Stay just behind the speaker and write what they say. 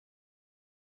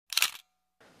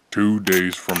2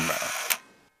 days from now.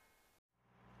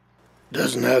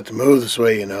 Doesn't have to move this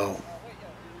way, you know.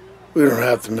 We don't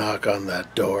have to knock on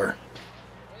that door.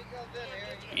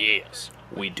 Yes,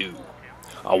 we do.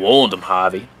 I warned him,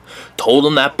 Harvey. Told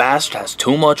him that bastard has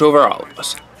too much over all of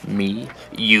us. Me,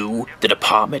 you, the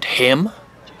department, him,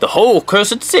 the whole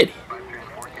cursed city.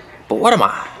 But what am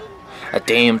I? A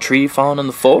damn tree falling in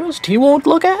the forest he won't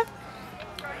look at?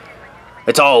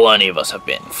 It's all any of us have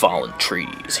been, fallen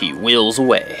trees he wills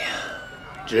away.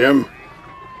 Jim?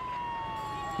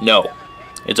 No,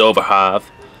 it's over,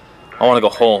 Harv. I want to go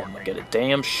home and get a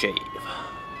damn shave.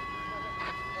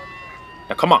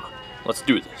 Now come on, let's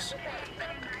do this.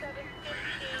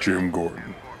 Jim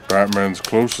Gordon, Batman's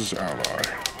closest ally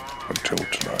until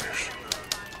tonight.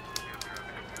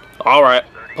 Alright,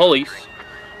 police.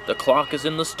 The clock is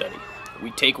in the study. We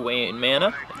take away in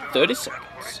mana in 30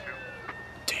 seconds.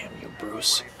 Damn you,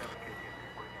 Bruce.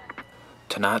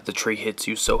 Tonight the tree hits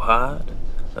you so hard,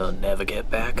 it'll never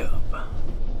get back up.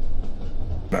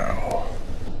 Now.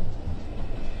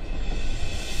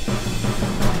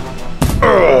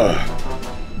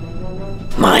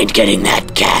 Mind getting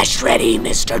that cash ready,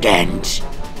 Mr. Dent?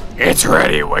 It's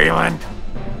ready, Wayland.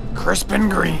 Crisp and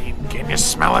green. Can you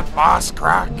smell it, boss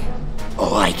Croc?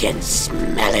 Oh, I can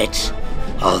smell it.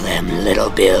 All them little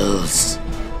bills.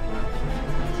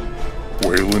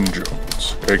 Waylon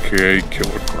Jones, aka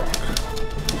Killer Croc.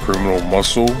 Criminal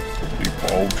muscle,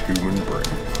 evolved human brain.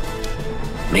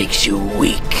 Makes you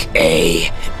weak, eh?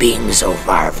 Being so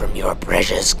far from your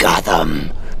precious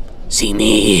Gotham. See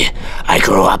me, I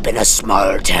grew up in a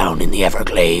small town in the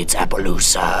Everglades,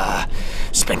 Appaloosa.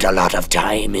 Spent a lot of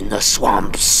time in the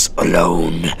swamps,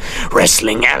 alone,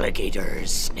 wrestling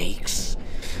alligators, snakes.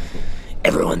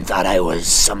 Everyone thought I was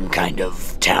some kind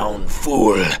of town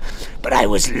fool, but I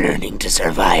was learning to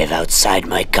survive outside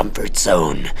my comfort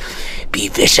zone. Be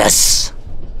vicious.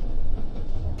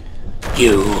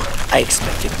 You, I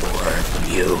expected more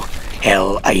from you.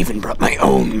 Hell, I even brought my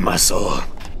own muscle.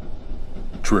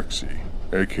 Trixie,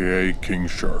 aka King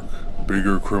Shark.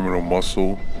 Bigger criminal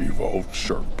muscle, evolved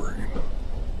shark brain.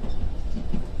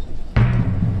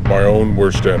 My own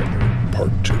worst enemy,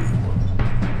 part 2.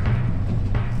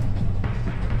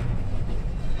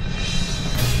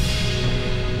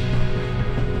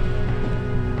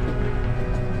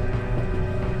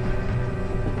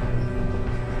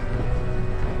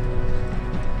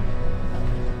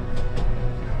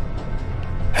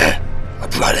 I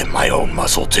brought in my own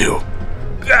muscle too.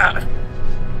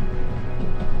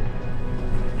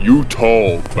 You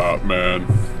tall, Batman.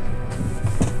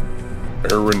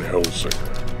 Aaron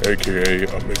Helsinger, aka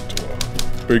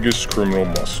Amygdala. Biggest criminal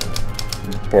muscle,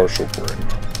 partial brain.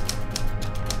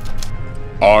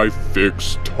 I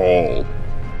fix tall.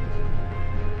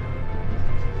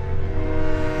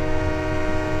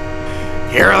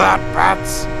 Hear that,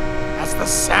 bats? That's the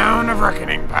sound of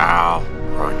reckoning, pal.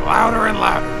 Growing louder and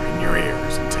louder in your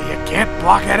ears until you can't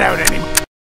block it out anymore.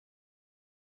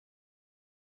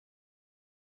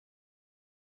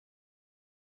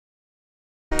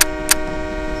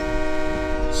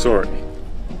 Sorry.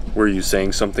 Were you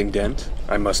saying something, Dent?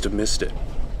 I must have missed it.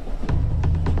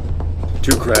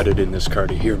 Too crowded in this car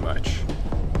to hear much.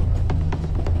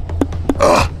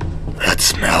 That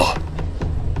smell.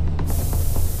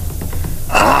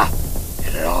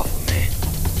 Get it off of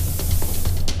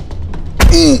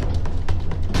me.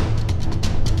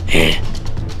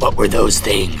 What were those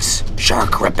things?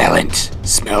 Shark repellent.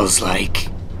 Smells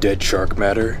like... Dead shark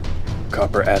matter?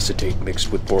 Copper acetate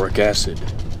mixed with boric acid.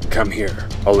 Come here,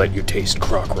 I'll let you taste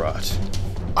croc rot.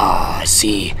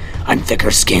 See, I'm thicker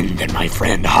skinned than my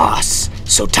friend Haas,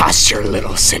 so toss your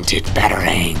little scented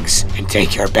batarangs and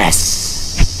take your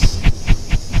best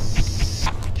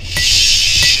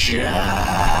shots.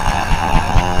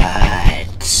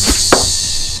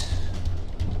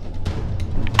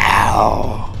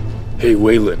 Ow. Hey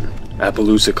Waylon,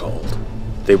 Appaloosa called.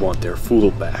 They want their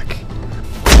fool back.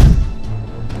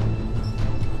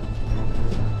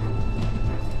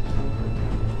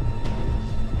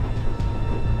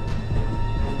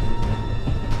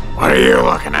 What are you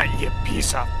looking at, you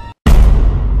piece of...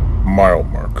 Mile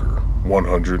marker,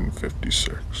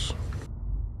 156.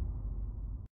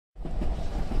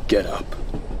 Get up.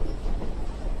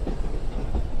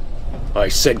 I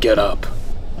said get up.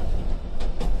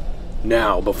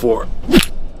 Now, before...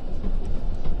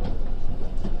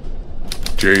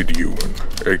 Jade Ewan,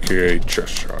 aka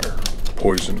Cheshire,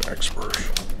 poison expert.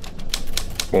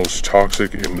 Most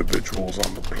toxic individuals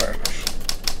on the planet.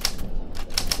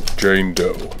 Jane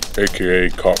Doe, aka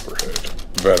Copperhead,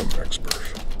 venom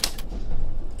expert.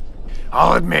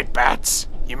 I'll admit, Bats,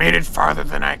 you made it farther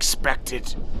than I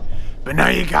expected. But now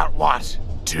you got what?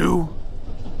 2?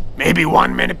 Maybe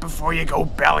 1 minute before you go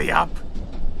belly up?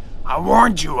 I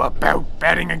warned you about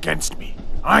betting against me.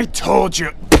 I told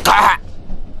you.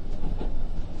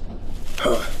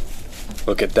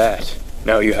 Look at that.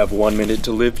 Now you have 1 minute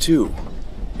to live too.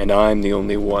 And I'm the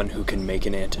only one who can make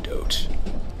an antidote.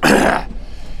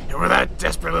 And with that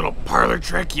desperate little parlor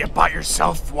trick, you bought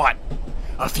yourself what?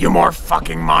 A few more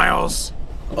fucking miles?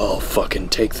 I'll fucking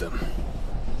take them.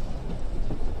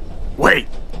 Wait,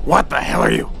 what the hell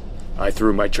are you? I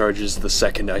threw my charges the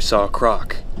second I saw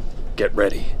Croc. Get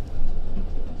ready.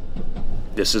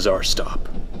 This is our stop.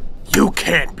 You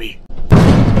can't be.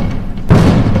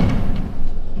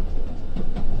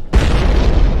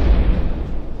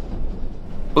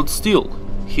 But still,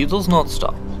 he does not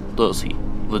stop, does he?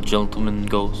 The gentleman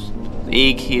ghost,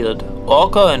 the egghead,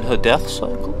 Orca and her death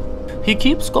cycle. He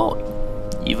keeps going,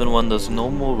 even when there's no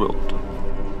more road.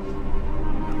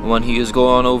 When he is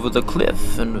going over the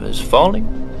cliff and is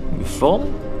falling.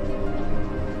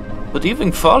 But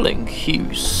even falling,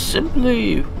 he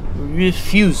simply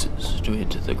refuses to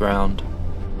hit the ground.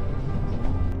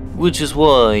 Which is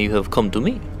why you have come to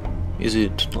me, is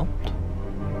it not?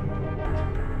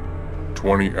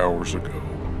 20 hours ago,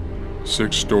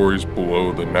 6 stories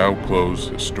below the now closed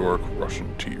historic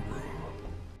Russian tea room.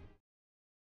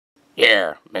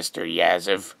 Here, Mr.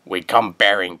 Yazov, we come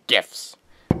bearing gifts.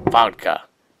 Vodka,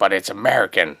 but it's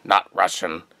American, not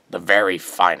Russian. The very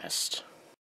finest.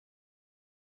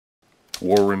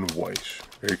 Warren White,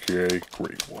 aka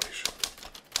Great White.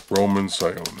 Roman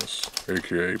Sionis,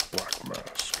 aka Black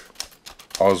Mask.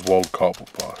 Oswald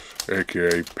Cobblepot,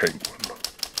 aka Penguin.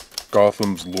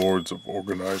 Gotham's Lords of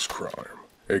Organized Crime,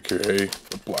 aka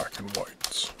the Black and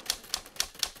Whites.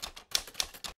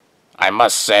 I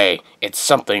must say, it's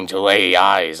something to lay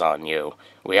eyes on you.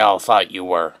 We all thought you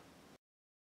were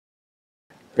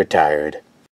Retired.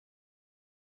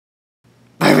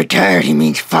 By retired, he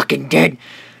means fucking dead.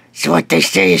 So what they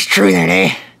say is true then,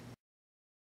 eh?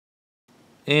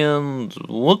 And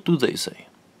what do they say?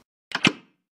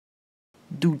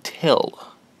 Do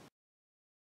tell.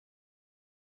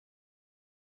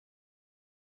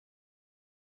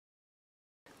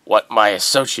 What my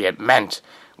associate meant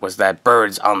was that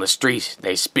birds on the street,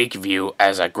 they speak of you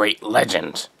as a great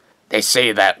legend. They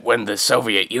say that when the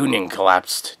Soviet Union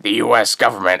collapsed, the US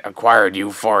government acquired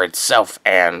you for itself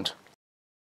and...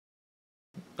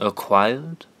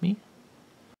 Acquired me?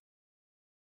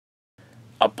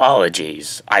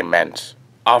 Apologies, I meant.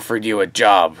 Offered you a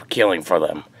job killing for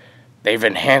them. They've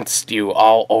enhanced you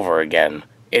all over again,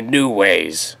 in new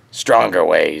ways, stronger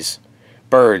ways.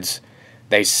 Birds,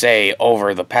 they say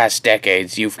over the past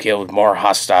decades you've killed more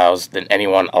hostiles than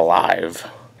anyone alive.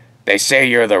 They say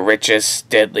you're the richest,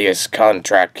 deadliest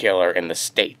contract killer in the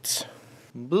States.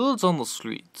 Birds on the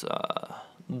street are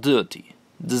dirty,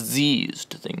 diseased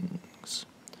things.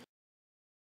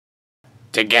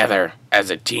 Together, as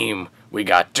a team, we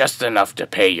got just enough to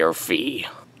pay your fee.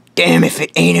 Damn if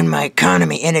it ain't in my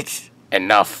economy, and it's...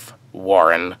 Enough,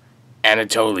 Warren.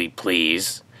 Anatoly,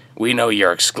 please. We know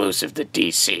you're exclusive to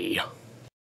DC.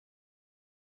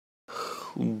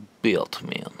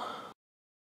 Batman.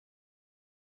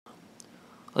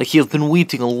 I have been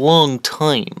waiting a long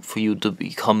time for you to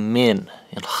become men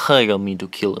and hire me to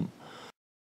kill him.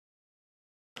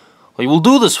 I will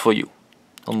do this for you,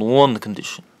 on one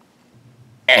condition.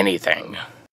 Anything.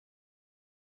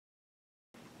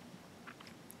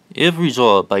 Every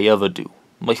job I ever do,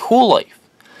 my whole life,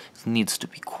 needs to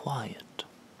be quiet.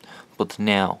 But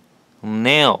now,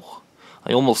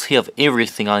 I almost have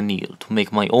everything I need to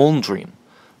make my own dream,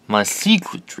 my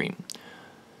secret dream,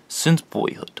 since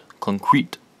boyhood,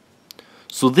 concrete.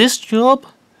 So this job,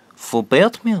 for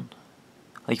Batman,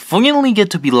 I finally get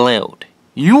to be loud.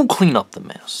 You clean up the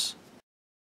mess.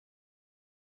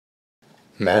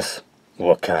 Mess?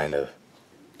 What kind of?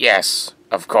 Yes,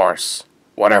 of course.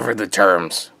 Whatever the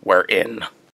terms, we're in.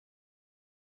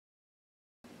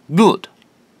 Good.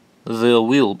 There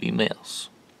will be mess.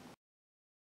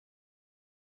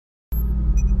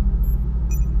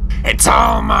 It's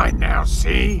all mine now,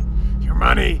 see? Your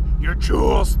money, your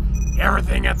jewels,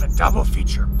 everything at the double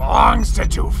feature belongs to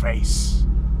Two-Face.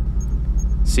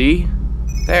 See?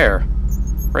 There.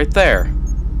 Right there.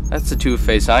 That's the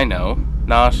Two-Face I know,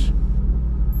 not...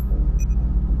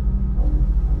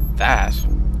 that.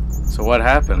 So what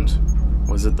happened?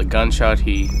 Was it the gunshot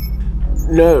he...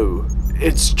 No,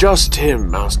 it's just him,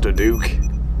 Master Duke.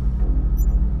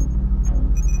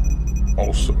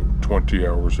 Also, 20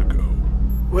 hours ago.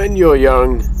 When you're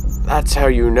young, that's how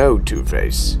you know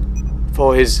Two-Face.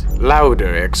 For his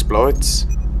louder exploits.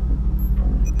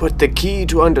 But the key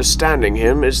to understanding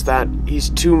him is that he's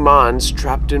two minds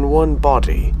trapped in one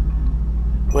body.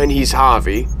 When he's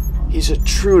Harvey, he's a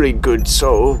truly good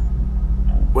soul.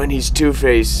 When he's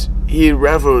Two-Face, he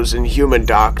revels in human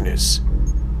darkness.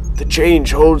 The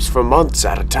change holds for months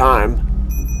at a time.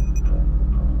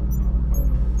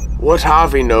 What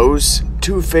Harvey knows,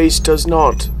 Two-Face does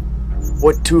not.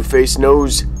 What Two-Face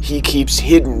knows, he keeps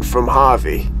hidden from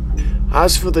Harvey.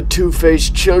 As for the Two-Face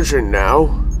children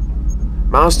now,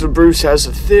 Master Bruce has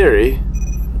a theory.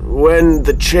 When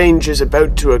the change is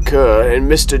about to occur and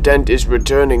Mr. Dent is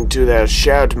returning to their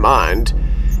shared mind,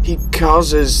 he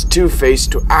causes Two-Face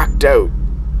to act out,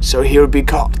 so he'll be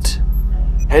caught.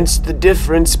 Hence the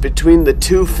difference between the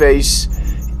Two-Face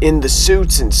in the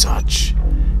suits and such,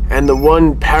 and the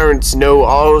one parents know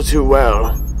all too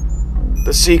well.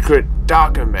 The secret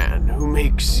darker man who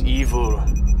makes evil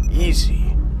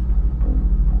easy.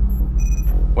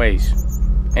 Wait,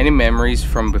 any memories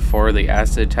from before the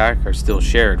acid attack are still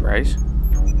shared, right?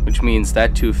 Which means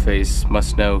that Two-Face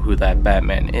must know who that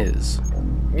Batman is.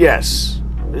 Yes.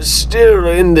 Still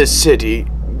in this city,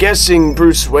 guessing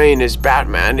Bruce Wayne is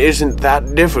Batman isn't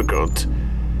that difficult.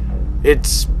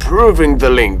 It's proving the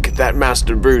link that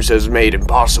Master Bruce has made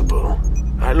impossible.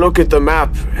 I look at the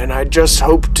map and I just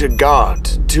hope to God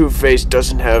Two-Face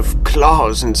doesn't have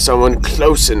claws in someone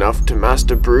close enough to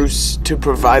Master Bruce to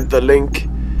provide the link.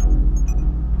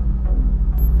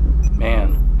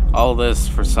 Man, all this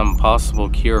for some possible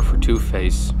cure for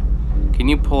Two-Face. Can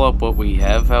you pull up what we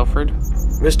have, Alfred?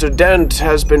 Mr. Dent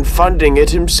has been funding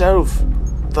it himself.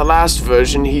 The last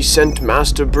version he sent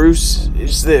Master Bruce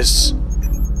is this.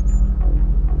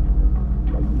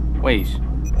 Wait,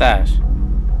 that.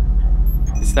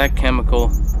 Is that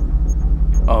chemical?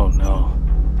 Oh no.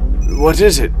 What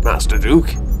is it, Master Duke?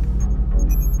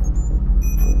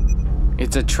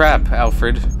 It's a trap,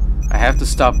 Alfred. I have to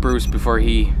stop Bruce before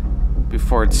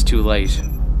it's too late.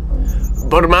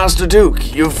 But Master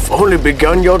Duke, you've only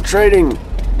begun your training.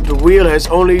 The wheel has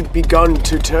only begun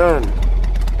to turn.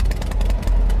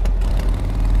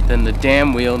 Then the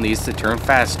damn wheel needs to turn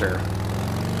faster.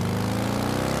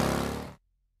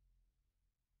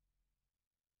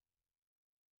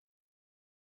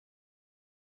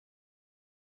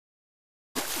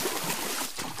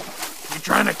 You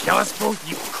trying to kill us both,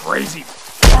 you crazy...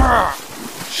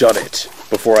 Shut it,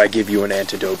 before I give you an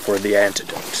antidote for the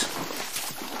antidote.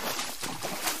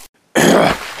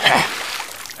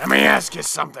 Let me ask you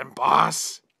something,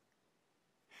 boss.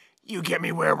 You get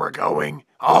me where we're going,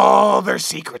 all their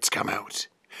secrets come out.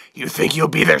 You think you'll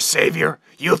be their savior?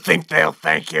 You think they'll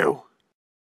thank you?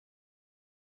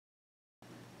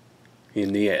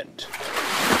 In the end,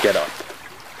 get up.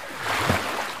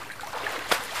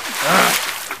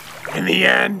 In the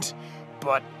end,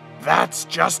 but that's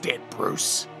just it,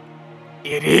 Bruce.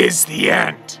 It is the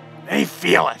end. They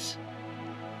feel it.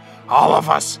 All of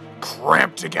us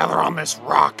cramped together on this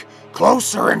rock,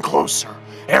 closer and closer,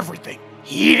 everything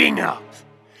heating up.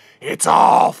 It's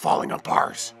all falling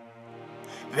apart.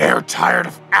 They're tired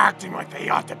of acting like they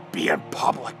ought to be in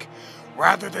public,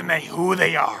 rather than who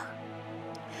they are.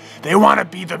 They want to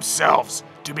be themselves,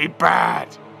 to be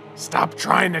bad. Stop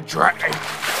trying to drag...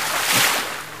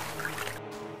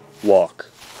 Walk.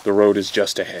 The road is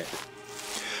just ahead.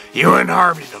 You and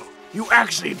Harvey, though, you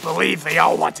actually believe they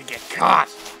all want to get caught.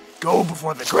 Go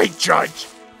before the great judge.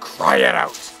 Cry it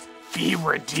out. Be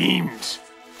redeemed.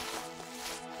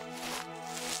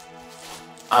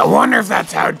 I wonder if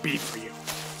that's how it'd be for you.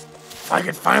 If I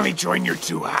could finally join your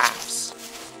two halves.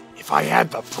 If I had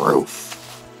the proof.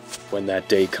 When that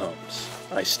day comes,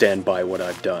 I stand by what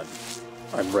I've done.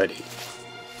 I'm ready.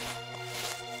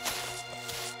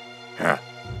 Huh.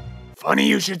 Funny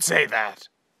you should say that.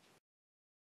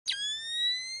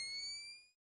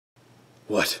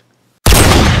 What?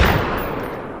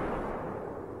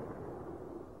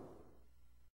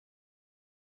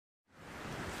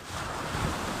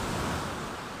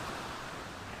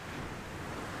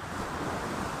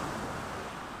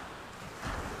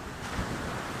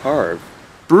 Harv.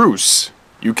 Bruce,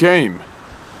 you came.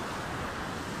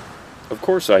 Of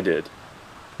course I did.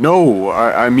 No,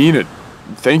 I mean it.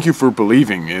 Thank you for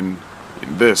believing in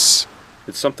this.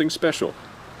 It's something special.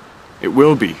 It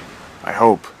will be, I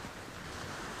hope.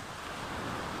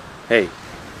 Hey,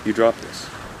 you dropped this.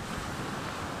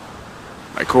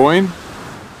 My coin?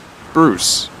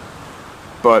 Bruce.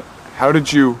 But how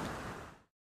did you...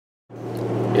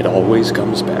 It always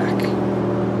comes back.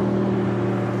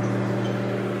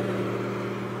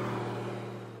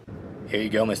 Here you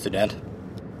go, Mr. Dent.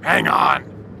 Hang on.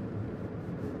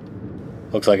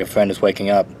 Looks like a friend is waking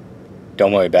up.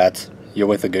 Don't worry, Bats. You're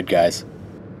with the good guys.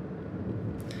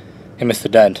 Hey, Mr.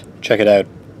 Dent, check it out.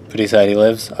 Pretty side he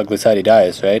lives, ugly side he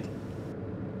dies, right?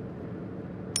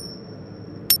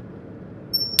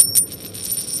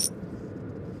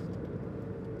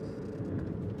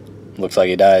 Looks like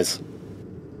he dies.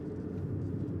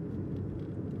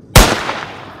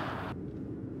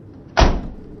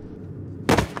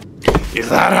 Is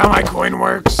that how my coin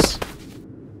works?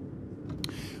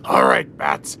 Alright,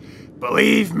 Bats.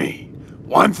 Believe me,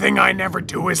 one thing I never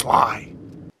do is lie.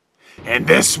 And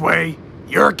this way,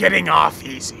 you're getting off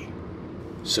easy.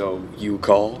 So, you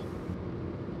call?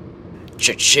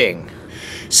 Cha-ching.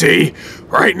 See,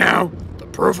 right now, the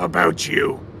proof about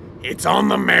you, it's on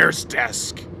the mayor's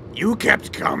desk. You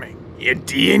kept coming. It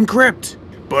de-encrypt.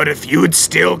 But if you'd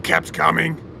still kept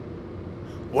coming,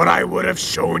 what I would have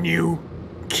shown you,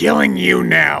 killing you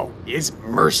now, is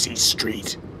Mercy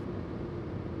Street.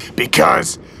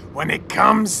 Because when it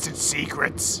comes to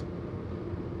secrets,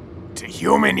 to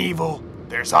human evil,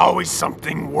 there's always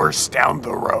something worse down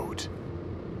the road.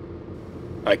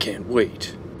 I can't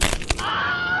wait.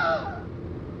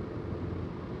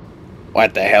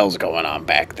 What the hell's going on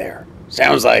back there?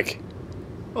 Sounds like...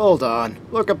 Hold on.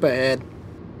 Look up ahead.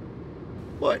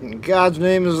 What in God's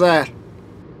name is that?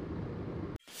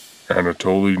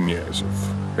 Anatoly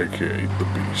Knyazov, aka the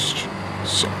Beast.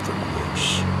 Something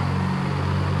worse.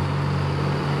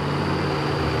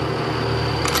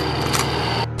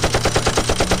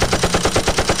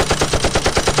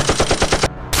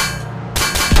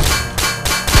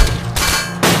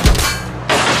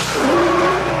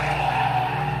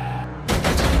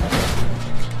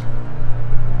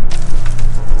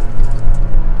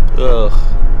 Ugh,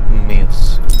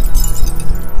 miss.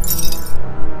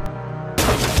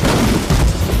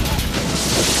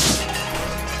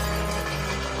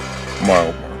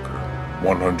 Mile marker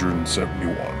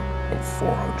 171 of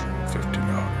 459.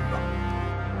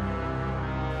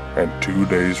 And 2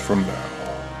 days from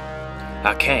now.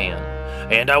 I can,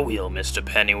 and I will, Mr.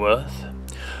 Pennyworth.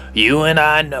 You and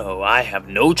I know I have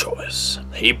no choice.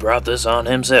 He brought this on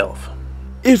himself.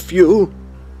 If you...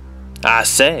 I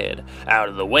said, out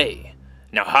of the way.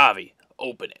 Now, Harvey,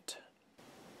 open it.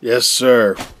 Yes,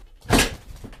 sir.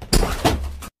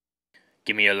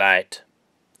 Give me your light.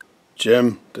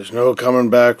 Jim, there's no coming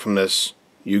back from this.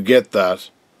 You get that.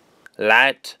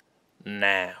 Light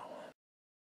now.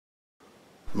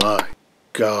 My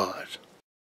God.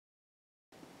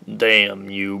 Damn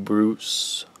you,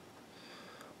 Bruce.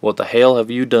 What the hell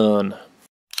have you done?